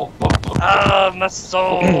 Ah, my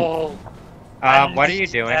soul. What are you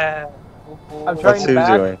doing? I'm What's trying who to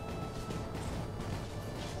back. doing?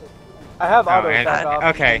 I have Oh, auto and- attack off.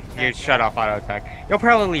 okay, you shut off auto attack. You'll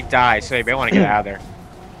probably die, so you may want to get out of there.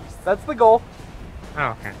 That's the goal.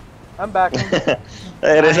 Oh, okay. I'm back.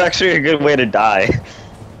 It is actually a good way to die.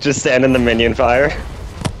 Just stand in the minion fire.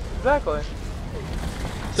 Exactly.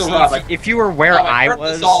 So See, Rob, if you were where I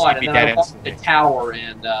was, you'd be dead the instantly. tower,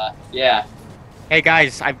 and yeah. Hey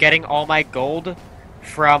guys, I'm getting all my gold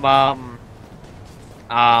from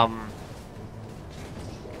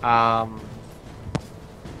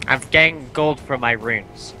I'm getting gold from my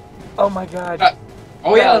runes. Oh my god.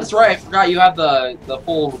 Oh yeah, that's right. I forgot you have the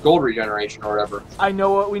full gold regeneration or whatever. I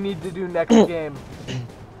know what we need to do next game.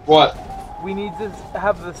 What? We need to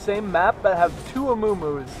have the same map, but have 2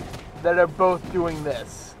 Amumus that are both doing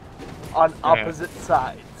this on opposite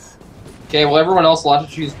sides. Okay, well everyone else will have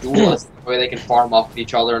to choose duelists. That way they can farm off of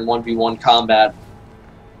each other in 1v1 combat.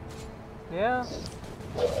 Yeah,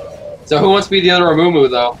 So who wants to be the other Amumu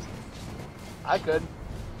though? I could.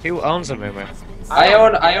 Who owns a Mumu? I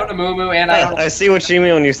own a Mumu and I own. I see what you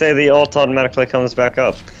mean when you say the ult automatically comes back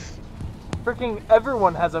up. Freaking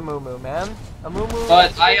everyone has a Mumu, man. A Mumu.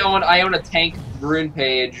 But I own a tank rune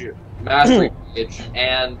page, mastery page,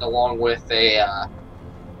 and along with a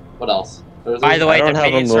what else? By the way, I the don't have a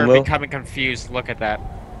minions are Mumu. becoming confused. Look at that.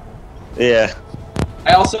 Yeah.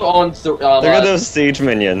 I also own Look at those siege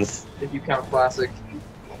minions. if you count classic.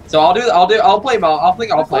 So I'll play a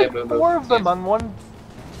There's like Mumu. 4 of them on one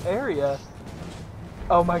area.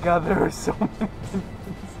 Oh my god, there are so many.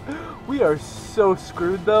 We are so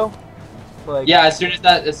screwed though. Like, Yeah, as soon as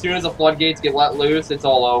the floodgates get let loose, it's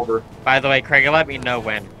all over. By the way, Craig, let me know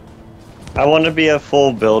when. I want to be a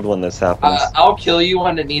full build when this happens. I'll kill you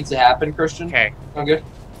when it needs to happen, Christian. Okay. I'm good.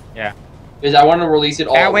 Yeah. Because I want to release it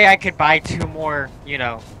all. That way I could buy 2 more, you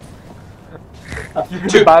know. you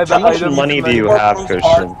can buy the How much items money and do you then- have,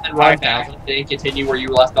 Christian? And run down and continue where you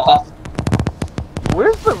left off.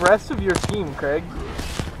 Where's the rest of your team, Craig?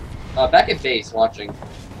 Back at base, watching.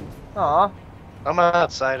 Aw. I'm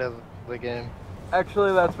outside of the game.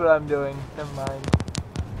 Actually, that's what I'm doing. Never mind.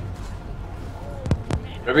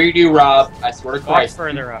 Whatever you do, Rob, I swear to Walk Christ.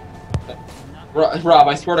 further up. Rob,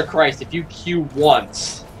 I swear to Christ, if you Q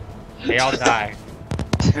once. They all die.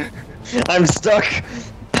 I'm stuck.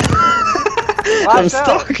 I'm Watch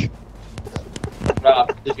out. stuck.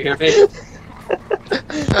 Rob, did you hear me?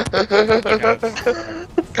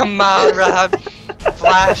 Come on, Rob.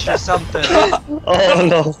 Flash or something. Oh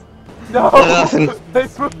no. No! What happened? They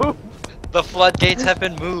moved! The floodgates have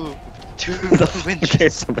been moved to The the window.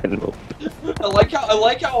 floodgates have been moved. I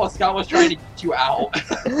like how Scott was trying to get you out.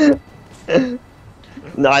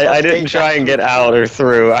 No, I didn't try and get out or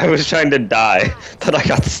through. I was trying to die, but I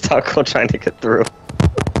got stuck while trying to get through.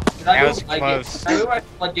 Can I That move was my close. Can I move my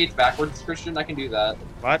floodgates backwards, Christian? I can do that.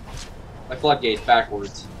 What? My floodgates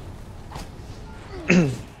backwards.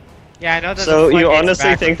 Yeah, I know that. So the you floodgates honestly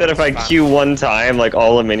back think that if I is fun. Q one time, like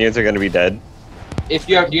all the minions are gonna be dead? Do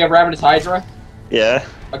you have Ravenous Hydra? Yeah.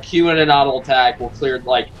 A Q and an auto attack will clear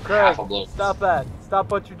like Craig, half of those. stop that.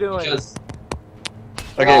 Stop what you're doing. Because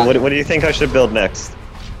Okay, what do you think I should build next?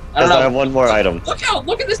 I don't Because I have know. one more item.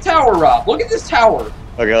 Look at this tower, Rob. Look at this tower.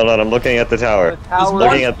 Okay, hold on. I'm looking at the tower. The tower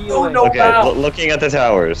looking is at- healing. no Okay, bounds. looking at the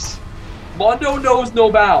towers. Mondo knows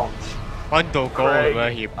no bounds. Mundo, go Craig, over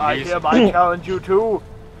here, I please. hereby challenge you to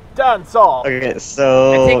dance off. Okay, I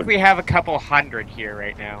so think we have a couple hundred here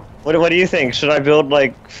right now. what do you think? Should I build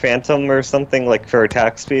like Phantom or something like for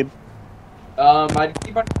attack speed? I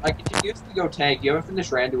continue to go tank. You haven't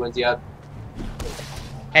finished Randuin's yet.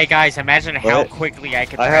 Hey guys, imagine how What? quickly I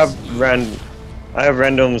could. I have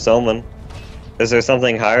Random's Omen. Is there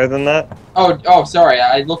something higher than that? Oh, sorry.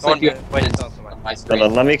 It looks like you Wait, have don't- on my Hold screen.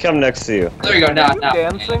 on, let me come next to you. There you go. Now, Are you now.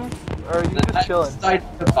 dancing? Or are you The just next chilling? item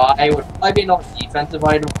to buy would probably be another defensive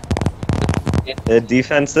item.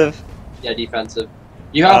 Defensive? Yeah, defensive.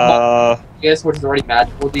 You have Marcus, which is already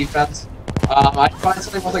magical defense. I'd find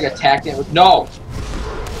something with like attack damage. No!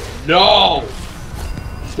 No!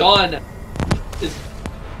 Done!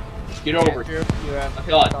 Just get over it. You have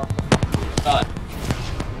Done. Done.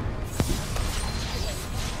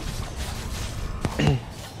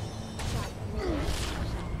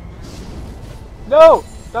 No!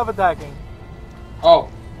 Stop attacking. Oh.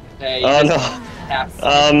 Hey, Oh you no.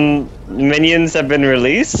 have Minions have been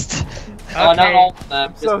released? not Okay. all of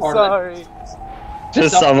them. Just So part sorry.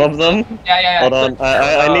 Just some of them? Yeah. Hold on,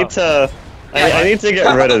 I need to... I need to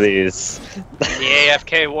get rid of these. The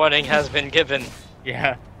AFK warning has been given.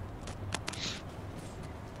 Yeah.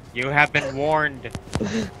 You have been warned.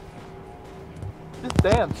 Just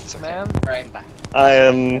dance, man. Right. I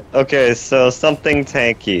am... Okay, so something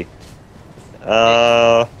tanky.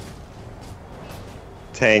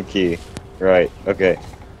 Tanky. Right, okay.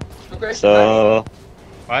 Okay. So...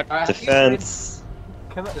 What? Defense...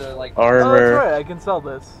 Can I... To, like, Oh, that's Armor... right. I can sell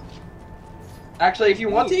this. actually, if you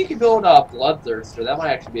want to, you can build a Bloodthirster. That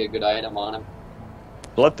might actually be a good item on him.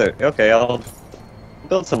 Bloodthirster. Okay, I'll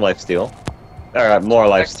build some lifesteal. Alright, more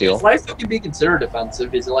lifesteal. Lifesteal can be considered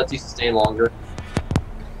defensive because it lets you sustain longer.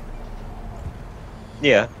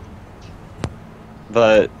 Yeah.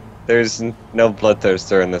 But there's no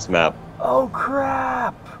Bloodthirster in this map. Oh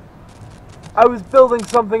crap! I was building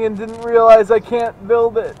something and didn't realize I can't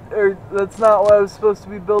build it. Or that's not what I was supposed to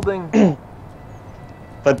be building.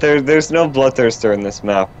 But there's no Bloodthirster in this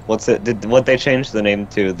map. What's it? What they changed the name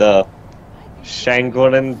to? The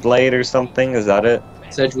Shangwin Blade or something? Is that it?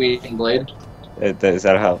 Sedgeweed Blade. Is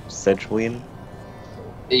that how Sedgeweed?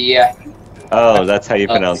 Yeah, Oh, that's how you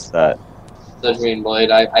pronounce that. Sedgeweed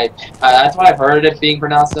Blade. I that's what I've heard it being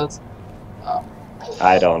pronounced as.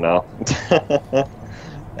 I don't know.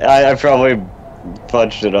 I probably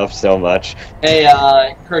fudged it up so much.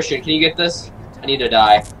 Hey, Christian, can you get this? I need to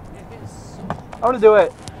die. I want to do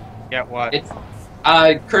it. Get what? It's,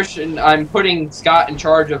 Christian, I'm putting Scott in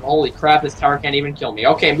charge of. Holy crap! This tower can't even kill me.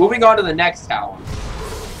 Okay, moving on to the next tower.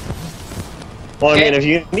 Well, I mean, if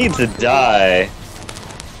you need to die,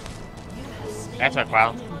 That's a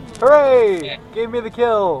clown. Hooray! Yeah. Gave me the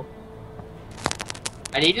kill.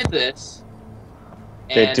 I needed this.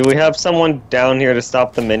 okay, And do we have someone down here to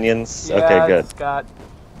stop the minions? Yeah, Okay, good. Scott.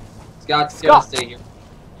 Scott's gonna Scott! stay here. Do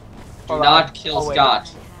Hold not on. kill Oh, wait.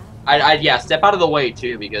 Scott. Yeah, step out of the way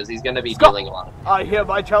too because he's gonna be Scott! dealing a lot of. I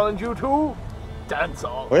hereby challenge you to dance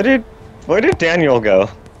off. Where did Daniel go?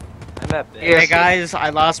 I'm at base. Hey guys, I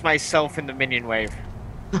lost myself in the minion wave.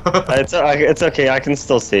 It's okay. I can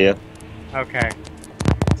still see you. Okay.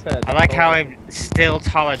 I like how I'm still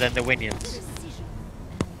taller than the Winions.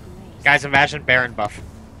 Guys, imagine Baron buff.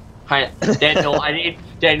 Hi, Daniel. I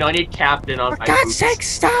need Captain on For my. God's boots. sake,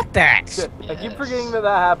 stop that! Shit, I keep forgetting that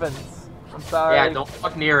happens. I'm sorry. Yeah, don't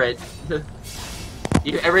walk near it.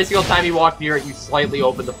 Every single time you walk near it, you slightly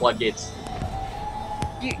open the floodgates.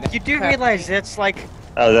 You do realize it's like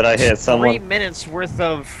Oh, did I hit 3 someone? minutes worth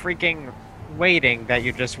of freaking waiting that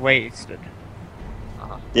you just wasted.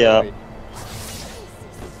 Yeah.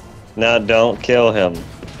 Now don't kill him.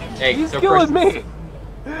 Hey, He's so killing Christian,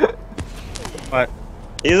 me.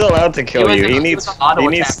 He's allowed to kill was you. an- He it needs was an auto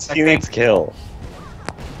he attack, needs I he needs think. kill.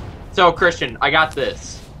 So Christian, I got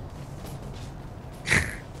this.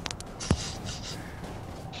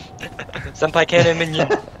 Senpai cannon minion.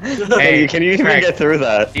 Hey, Can you even Craig. get through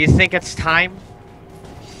that? Do you think it's time?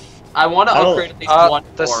 I want to I don't- upgrade at least one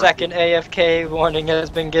The more. second AFK warning has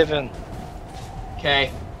been given.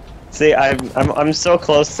 Okay. See, I'm so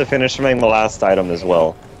close to finishing the last item as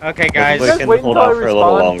well. Okay, guys. We Just can wait hold until I off for a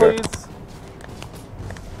little respawn, longer. please.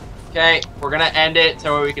 Okay, we're gonna end it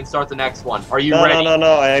so we can start the next one. Are you No, ready?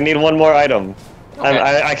 no. I need one more item. Okay.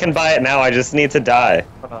 I can buy it now. I just need to die.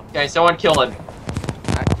 Okay, someone kill him.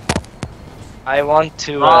 I want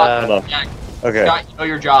to, Hold on. Yeah, Okay. Scott, you know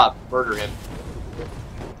your job. Murder him.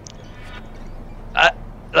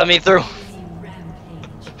 let me through.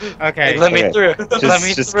 Okay, Let me Okay. through. Let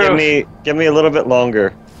me Just through. give me a little bit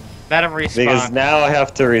longer let him respawn. because now I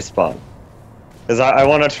have to respawn. Because I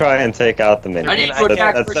want to try and take out the minions. I need to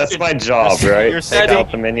attack That's Christian. my job, You're right? Take setting-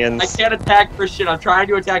 out the minions. I can't attack Christian. I'm trying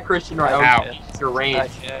to attack Christian right Ow. now. It's your range.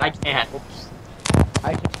 I can't.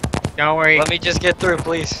 Don't worry. Let me just get through,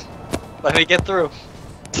 please. Let me get through.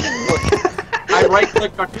 I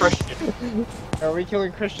right-clicked on Christian. Are we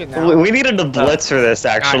killing Christian now? We needed a blitz for this,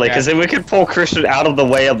 actually, because then we could pull Christian out of the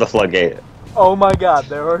way of the floodgate. Oh my god,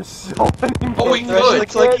 there are so many Oh, we minions. could. It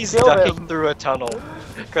looks like he's Kill ducking him. through a tunnel.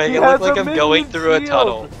 Craig, He it has looks like a I'm going minion through a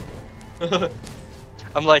shield. tunnel.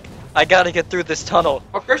 I'm like, I gotta get through this tunnel.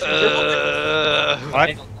 Oh, Christian,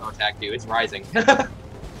 What? no attack you. It's rising.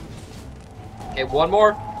 Okay, one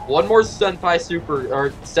more Senpai Super or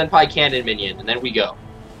Senpai Cannon minion, and then we go.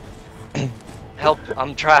 Help,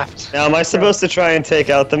 I'm trapped. Now, am I supposed to try and take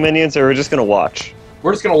out the minions, or we're just gonna watch?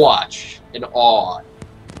 We're just gonna watch in awe.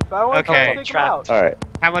 If I want Okay. to take him Trapped. out. Alright.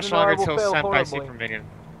 How much Then I longer will till fail Senpai horribly. Super Minion?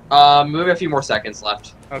 Maybe a few more seconds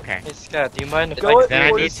left. Okay. Hey Scott, do you mind if Go I at Then I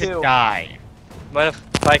need 42. to die.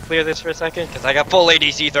 I clear this for a second? Because I got full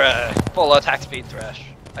ADC thrash, full attack speed thrash.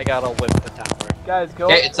 I gotta whip the tower. Guys, go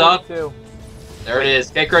Okay, at it's up. 42. There it is.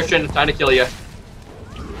 Okay, Christian, time to kill you.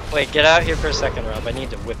 Wait, get out here for a second, Rob. I need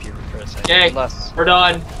to whip you for a second. Okay. Unless... We're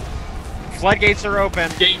done. Floodgates are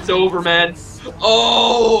open. Game's over, man.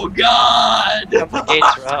 Oh God! The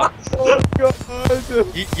gates are up. Oh god.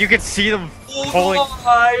 You can see them Hold pulling.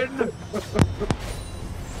 on.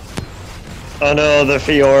 Oh no, the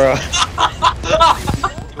Fiora.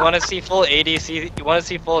 You wanna see full ADC? You wanna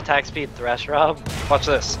see full attack speed thrash, Rob? Watch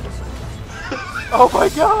this. Oh my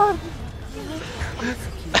god.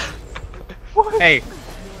 What? Hey,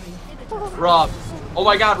 Rob. Oh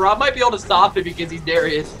my God, Rob might be able to stop it because he's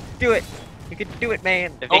Darius. do it. You can do it,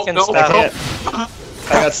 man. If he Oh, can no. I stop can't.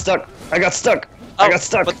 I got stuck. I got stuck. I got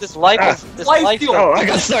stuck. But this life is this Life life, steal. Oh, I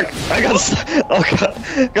got stuck. I got stuck. Oh god.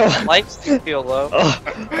 Go on. life steal low. Oh.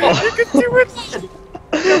 Oh. Do it.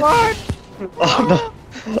 Come on. Oh no. Oh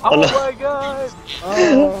Oh no. my god.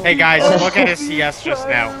 Oh. Hey guys, look at his CS just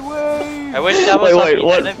now. I wish that was Wait, on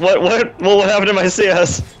what? the What happened to my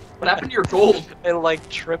CS? What happened to your gold? It like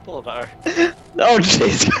tripled our. Oh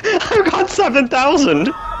jeez. I've got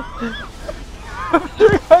 7,000.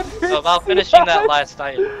 So about finishing that last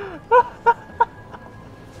item.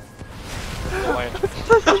 Don't worry.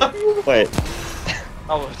 Wait.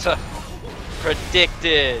 Oh, it's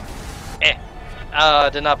predicted.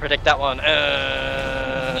 Did not predict that one.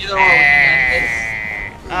 Either one was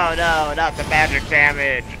Oh no, not the magic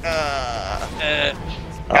damage. Guys,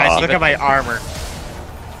 Aw. look at my armor.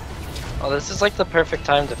 Oh, this is like the perfect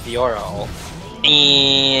time to Fiora ult.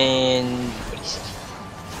 And...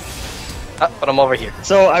 but I'm over here.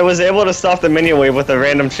 So I was able to stop the minion wave with a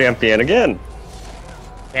random champion again.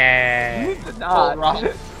 Yeah. You need to Oh, not. Rob.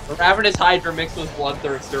 Ravenous Hydra mixed with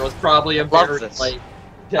Bloodthirster was probably a Love very this. like.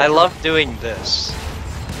 I love doing this.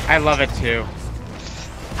 I love it too.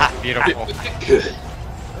 Ha, beautiful.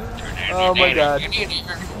 Oh my god.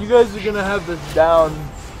 You guys are gonna have this down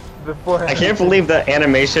before. I can't believe that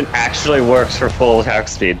animation actually works for full attack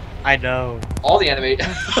speed. I know. All the anime.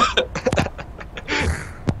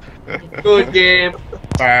 Good game.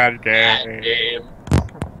 Bad Bad game. game.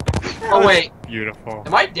 Oh wait, Beautiful.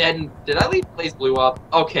 am I dead? Did I leave Blaze Blue up?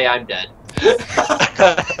 Okay, I'm dead.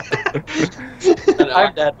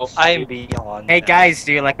 I'm dead. I'm beyond. Hey dead. guys,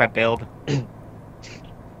 do you like my build? Hold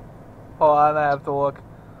on, I have to look.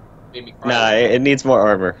 Made me cry. Nah, it needs more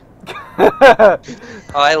armor. Oh,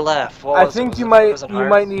 I left. What I was it? think Was you it might Frozen you Heart?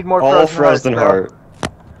 might need more All frozen frozen hearts,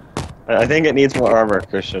 heart. I think it needs more armor,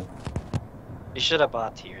 Christian. You should have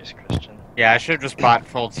bought tears, Christian. Yeah, I should have just bought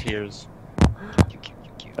full tiers.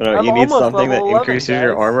 I don't know, I'm you need almost something that level 11, increases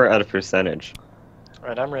your guys. armor at a percentage.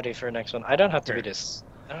 Right, I'm ready for the next one. I don't have to be this.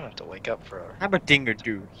 I don't have to wake up for. I'm a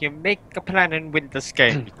dingadoo. You make a plan and win this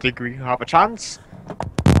game. You think we have a chance?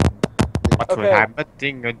 But Okay. I'm a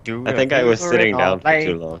dingadoo. I think I was sitting down for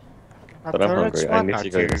too long. But but I'm hungry. I need to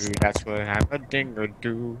go to sleep. That's what I'm a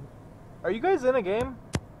dingadoo. Are you guys in a game?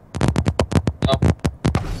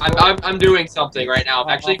 I'm doing something right now. I'm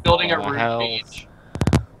actually building a Oh, room hell. page.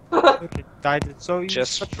 Died so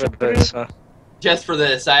Just such for a this, huh? Just for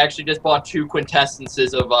this, I actually just bought 2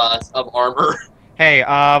 quintessences of armor. Hey,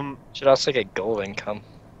 Should also get gold income.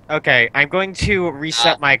 okay, I'm going to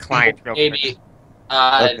reset my client real quick. Maybe.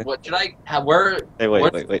 Okay. What should I have? Where? Hey,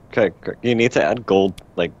 what's- wait. Craig, you need to add gold,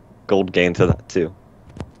 gold gain to that too.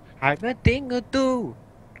 I'm a dingadoo.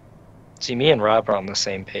 See, me and Rob are on the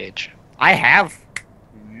same page. I have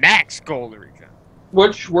max gold regen.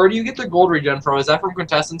 Where do you get the gold regen from? Is that from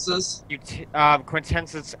quintessences?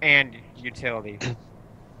 Quintessence and utility.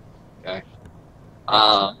 Hang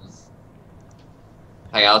on,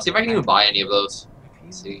 let's see if I can even buy any of those.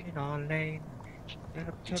 See.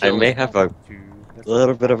 I may have a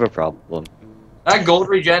little bit of a problem. That gold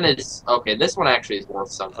regen is okay. This one actually is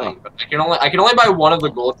worth something, but I can only buy one of the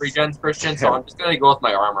gold regens, Christian. So I'm just gonna go with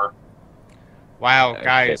my armor. Wow, Okay,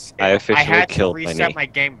 guys, I officially had to killed my reset knee. my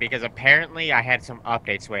game because apparently I had some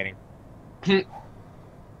updates waiting.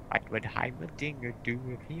 What would Heimerdinger do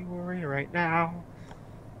if he were here right now?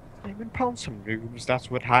 I would pound some noobs. That's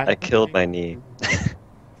what I killed my knee.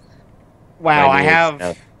 Wow, My I knee is have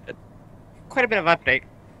now- quite a bit of update.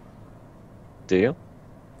 Do you?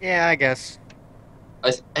 Yeah, I guess.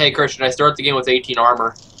 Hey Christian, I start the game with 18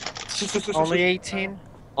 armor. Only 18?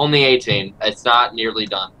 Only 18. It's not nearly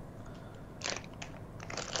done.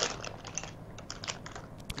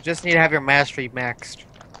 You just need to have your mastery maxed.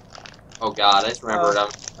 Oh god, I just remembered.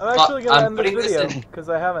 I'm actually gonna I'm end this putting this video in- because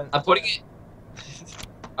I haven't. I'm putting it.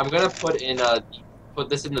 I'm gonna put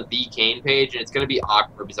this in the B Kane page, and it's gonna be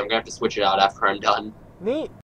awkward because I'm gonna have to switch it out after I'm done. Neat.